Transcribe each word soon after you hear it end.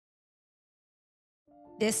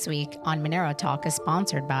This week on Monero Talk is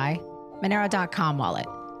sponsored by Monero.com wallet.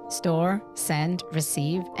 Store, send,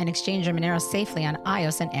 receive, and exchange your Monero safely on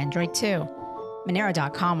iOS and Android too.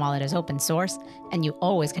 Monero.com wallet is open source, and you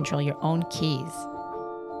always control your own keys.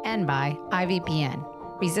 And by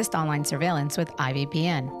IVPN. Resist online surveillance with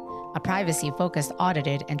IVPN, a privacy-focused,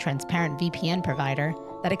 audited, and transparent VPN provider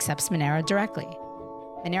that accepts Monero directly.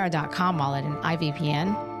 Monero.com wallet and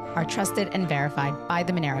IVPN are trusted and verified by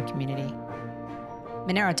the Monero community.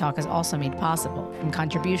 Monero Talk is also made possible from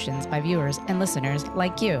contributions by viewers and listeners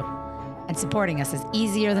like you. And supporting us is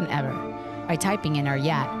easier than ever by typing in our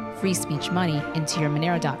YAT, free speech money, into your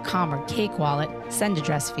Monero.com or Cake wallet send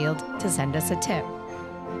address field to send us a tip.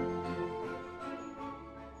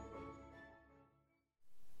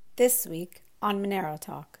 This week on Monero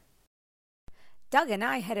Talk. Doug and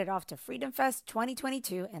I headed off to Freedom Fest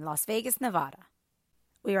 2022 in Las Vegas, Nevada.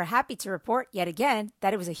 We were happy to report yet again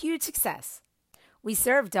that it was a huge success. We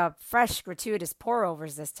served up fresh, gratuitous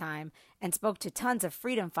pour-overs this time and spoke to tons of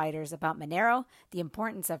freedom fighters about Monero, the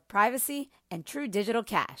importance of privacy, and true digital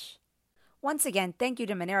cash. Once again, thank you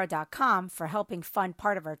to Monero.com for helping fund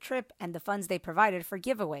part of our trip and the funds they provided for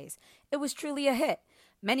giveaways. It was truly a hit.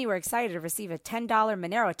 Many were excited to receive a $10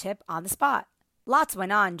 Monero tip on the spot. Lots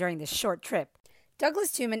went on during this short trip.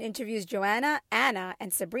 Douglas Tuman interviews Joanna, Anna,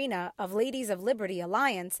 and Sabrina of Ladies of Liberty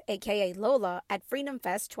Alliance, aka Lola, at Freedom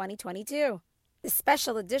Fest 2022. The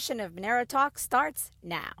special edition of Monero Talk starts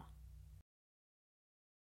now.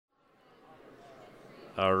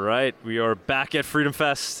 All right, we are back at Freedom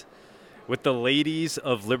Fest with the Ladies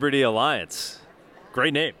of Liberty Alliance.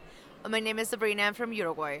 Great name. My name is Sabrina. I'm from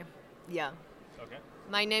Uruguay. Yeah. Okay.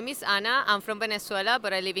 My name is Ana. I'm from Venezuela,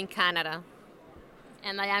 but I live in Canada.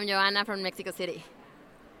 And I am Joanna from Mexico City.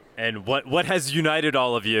 And what has united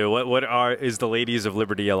all of you? What is the Ladies of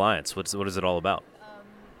Liberty Alliance? What is it all about?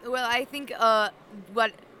 Well, I think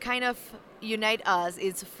what kind of unite us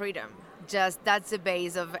is freedom. Just that's the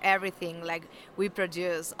base of everything like we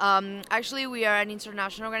produce. Actually, we are an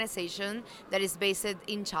international organization that is based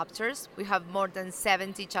in chapters. We have more than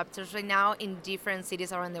 70 chapters right now in different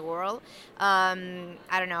cities around the world. I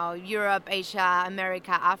don't know, Europe, Asia,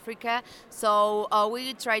 America, Africa. So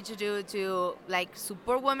we try to do to like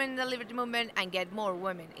support women in the liberty movement and get more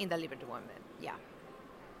women in the liberty movement. Yeah.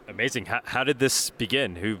 Amazing. How did this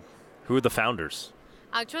begin? Who are the founders?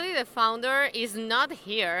 Actually, the founder is not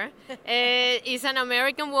here. It's an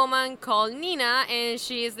American woman called Nina, and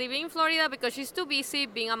she is living in Florida because she's too busy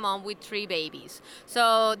being a mom with 3 babies.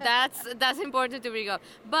 So that's important to bring up.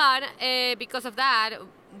 But because of that,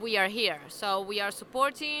 we are here. So we are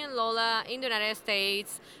supporting Lola in the United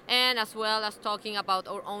States, and as well as talking about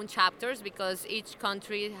our own chapters because each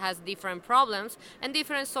country has different problems and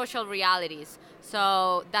different social realities.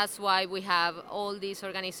 So that's why we have all these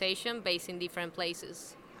organizations based in different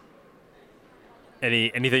places.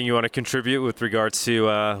 Anything you want to contribute with regards to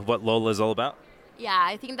what Lola is all about? Yeah,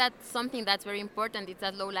 I think that's something that's very important is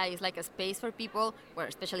that Lola is like a space for people, or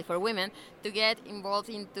especially for women, to get involved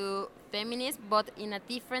into feminism, but in a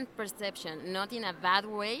different perception, not in a bad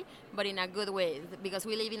way, but in a good way, because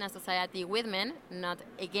we live in a society with men, not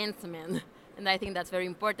against men. And I think that's very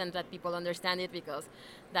important that people understand it because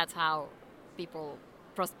that's how people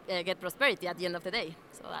get prosperity at the end of the day.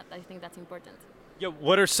 So I think that's important. Yeah,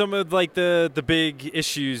 what are some of like the big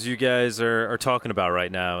issues you guys are talking about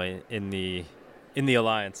right now in the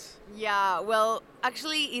alliance? Yeah, well,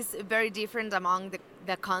 actually, it's very different among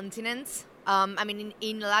the continents. I mean,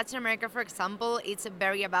 in Latin America, for example, it's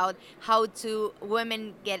very about how to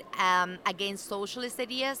women get against socialist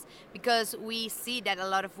ideas because we see that a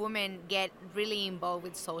lot of women get really involved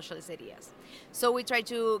with socialist ideas. So we try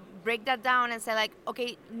to break that down and say like,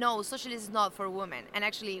 okay, no, socialism is not for women. And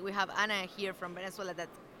actually, we have Ana here from Venezuela that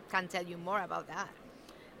can tell you more about that.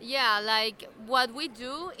 Yeah, like what we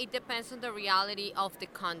do, it depends on the reality of the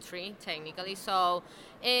country, technically. So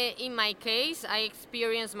in my case, I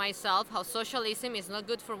experienced myself how socialism is not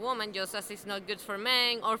good for women, just as it's not good for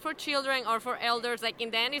men or for children or for elders. Like in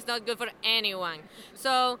the end, it's not good for anyone.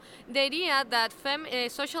 So the idea that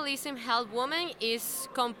socialism helps women is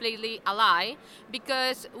completely a lie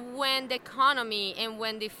because when the economy and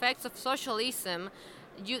when the effects of socialism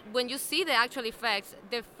when you see the actual effects,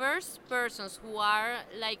 the first persons who are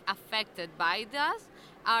like affected by this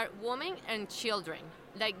are women and children.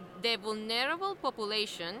 Like the vulnerable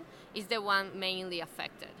population is the one mainly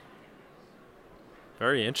affected.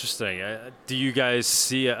 Very interesting. Do you guys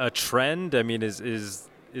see a trend? I mean, is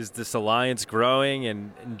this alliance growing?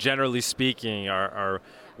 And generally speaking, are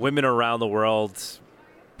women around the world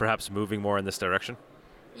perhaps moving more in this direction?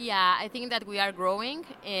 Yeah, I think that we are growing.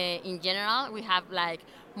 In general, we have like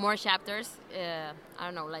more chapters. I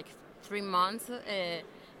don't know, like 3 months.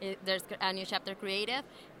 There's a new chapter created,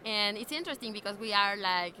 and it's interesting because we are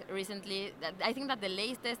like recently. I think that the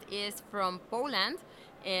latest is from Poland,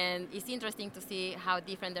 and it's interesting to see how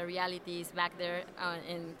different the reality is back there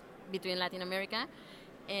in between Latin America.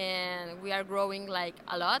 And we are growing like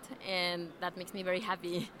a lot, and that makes me very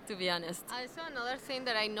happy, to be honest. Also, another thing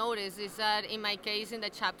that I noticed is that in my case, in the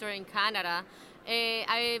chapter in Canada,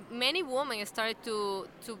 many women started to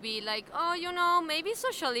be like, oh, maybe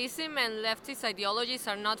socialism and leftist ideologies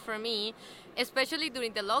are not for me, especially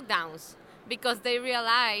during the lockdowns, because they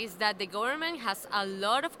realize that the government has a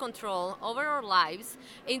lot of control over our lives,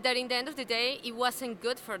 and that in the end of the day, it wasn't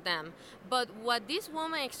good for them. But what this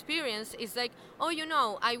woman experienced is like, oh,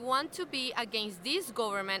 I want to be against this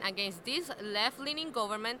government, against this left-leaning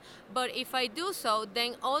government, but if I do so,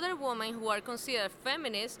 then other women who are considered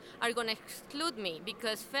feminists are going to exclude me,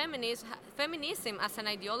 because feminism as an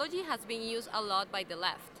ideology has been used a lot by the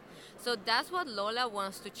left. So that's what Lola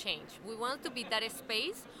wants to change. We want to be that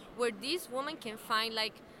space where these women can find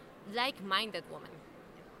like-minded women.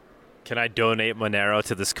 Can I donate Monero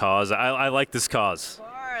to this cause? I like this cause.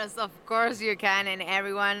 Of course you can, and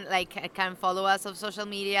everyone can follow us on social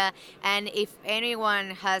media. And if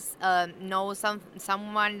anyone has knows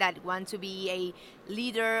someone that wants to be a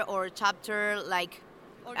leader or chapter,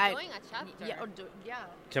 Or join a chapter. Yeah.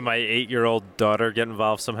 Can my 8-year-old daughter get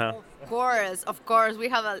involved somehow? Of course. We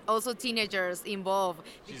have also teenagers involved.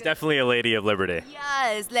 She's definitely a lady of liberty.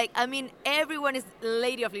 Yes, everyone is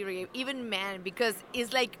lady of liberty, even men, because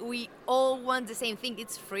it's like we all want the same thing.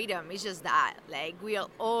 It's freedom. It's just that. We are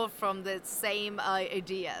all from the same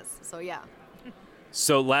ideas. So yeah.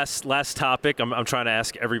 So last topic, I'm trying to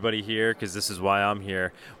ask everybody here because this is why I'm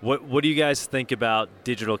here. What do you guys think about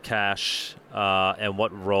digital cash and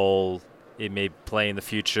what role it may play in the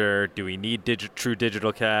future? Do we need true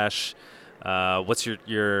digital cash? What's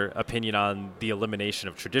your opinion on the elimination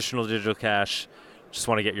of traditional digital cash? Just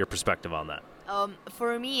want to get your perspective on that.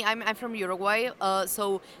 For me, I'm from Uruguay,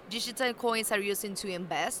 so digital coins are used to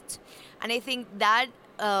invest, and I think that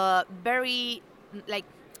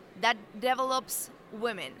that develops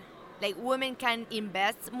women. Women can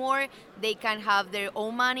invest more, they can have their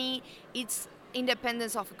own money. It's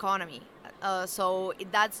independence of economy. So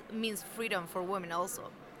that means freedom for women also.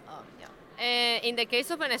 In the case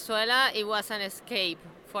of Venezuela, it was an escape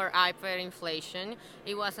for hyperinflation.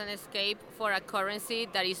 It was an escape for a currency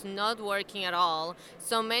that is not working at all.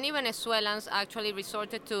 So many Venezuelans actually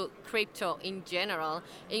resorted to crypto in general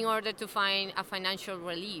in order to find a financial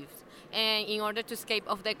relief, and in order to escape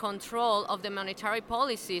of the control of the monetary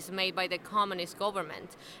policies made by the communist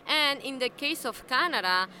government. And in the case of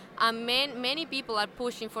Canada, many people are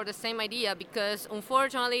pushing for the same idea, because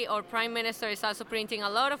unfortunately our prime minister is also printing a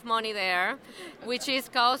lot of money there, which is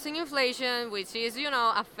causing inflation, which is,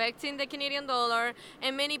 affecting the Canadian dollar,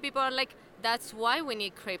 and many people are like, that's why we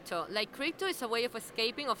need crypto. Crypto is a way of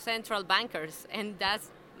escaping of central bankers, and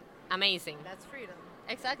that's amazing. That's freedom.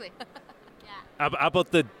 Exactly. How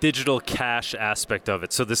about the digital cash aspect of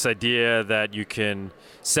it? So this idea that you can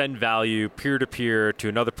send value peer-to-peer to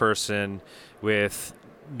another person with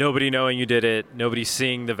nobody knowing you did it, nobody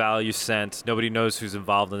seeing the value sent, nobody knows who's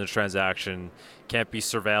involved in the transaction, can't be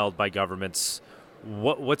surveilled by governments.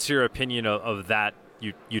 What's your opinion of that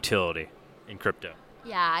utility in crypto?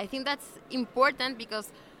 Yeah, I think that's important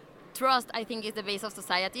because trust, I think, is the base of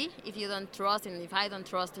society. If you don't trust, and if I don't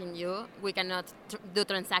trust in you, we cannot do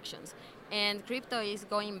transactions. And crypto is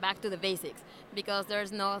going back to the basics, because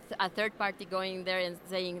there's no a third party going there and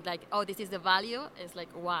saying oh, this is the value. It's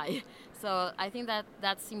why? So I think that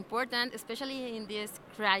that's important, especially in this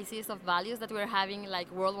crisis of values that we're having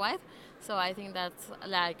worldwide. So I think that's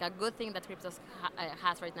a good thing that crypto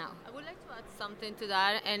has right now. I would like to add something to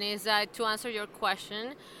that, and is that to answer your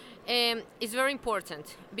question, it's very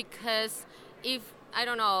important, because if, I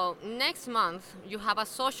don't know, next month you have a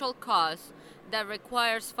social cause that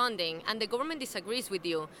requires funding and the government disagrees with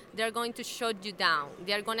you, they're going to shut you down.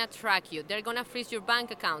 They're going to track you. They're going to freeze your bank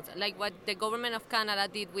account, like what the government of Canada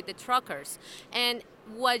did with the truckers. And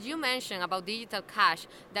what you mentioned about digital cash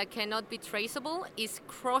that cannot be traceable is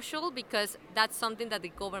crucial, because that's something that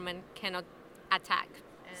the government cannot attack.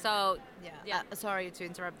 So, yeah. Sorry to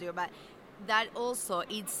interrupt you, but that also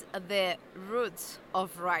is the roots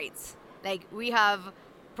of rights. We have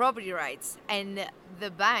property rights, and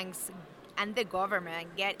the banks and the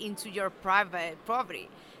government get into your private property.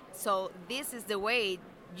 So this is the way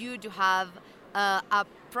you to have a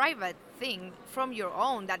private thing from your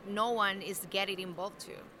own that no one is getting involved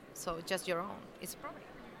to. So just your own. It's property.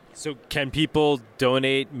 So can people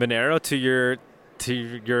donate Monero to to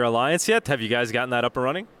your alliance yet? Have you guys gotten that up and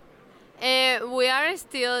running? We are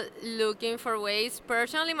still looking for ways.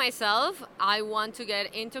 Personally, myself, I want to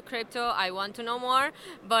get into crypto. I want to know more,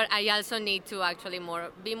 but I also need to actually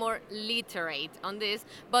be more literate on this.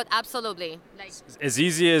 But absolutely, like As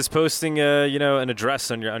easy as posting, an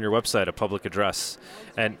address on your website, a public address,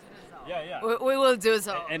 and We will do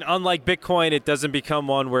so. and unlike Bitcoin, it doesn't become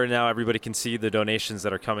one where now everybody can see the donations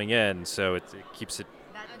that are coming in, so it keeps it.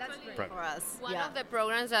 That's great Right. for us. one Yeah. of the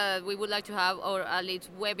programs that we would like to have, or at least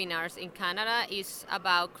webinars in Canada, is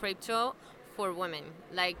about crypto for women.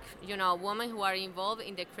 Like, women who are involved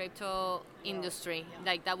in the crypto industry.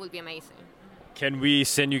 Like, that would be amazing. Can we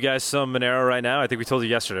send you guys some Monero right now? I think we told you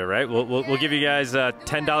yesterday, right? We'll give you guys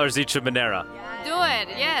 $10 each of Monero. Do it,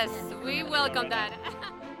 yes. We welcome that.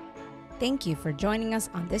 Thank you for joining us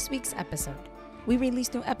on this week's episode. We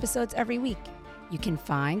release new episodes every week. You can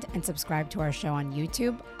find and subscribe to our show on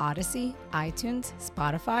YouTube, Odyssey, iTunes,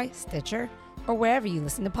 Spotify, Stitcher, or wherever you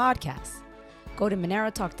listen to podcasts. Go to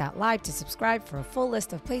MoneroTalk.live to subscribe for a full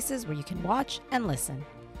list of places where you can watch and listen.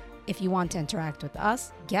 If you want to interact with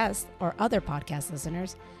us, guests, or other podcast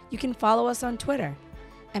listeners, you can follow us on Twitter.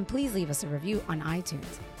 And please leave us a review on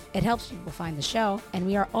iTunes. It helps people find the show, and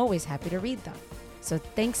we are always happy to read them. So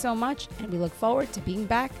thanks so much, and we look forward to being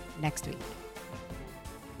back next week.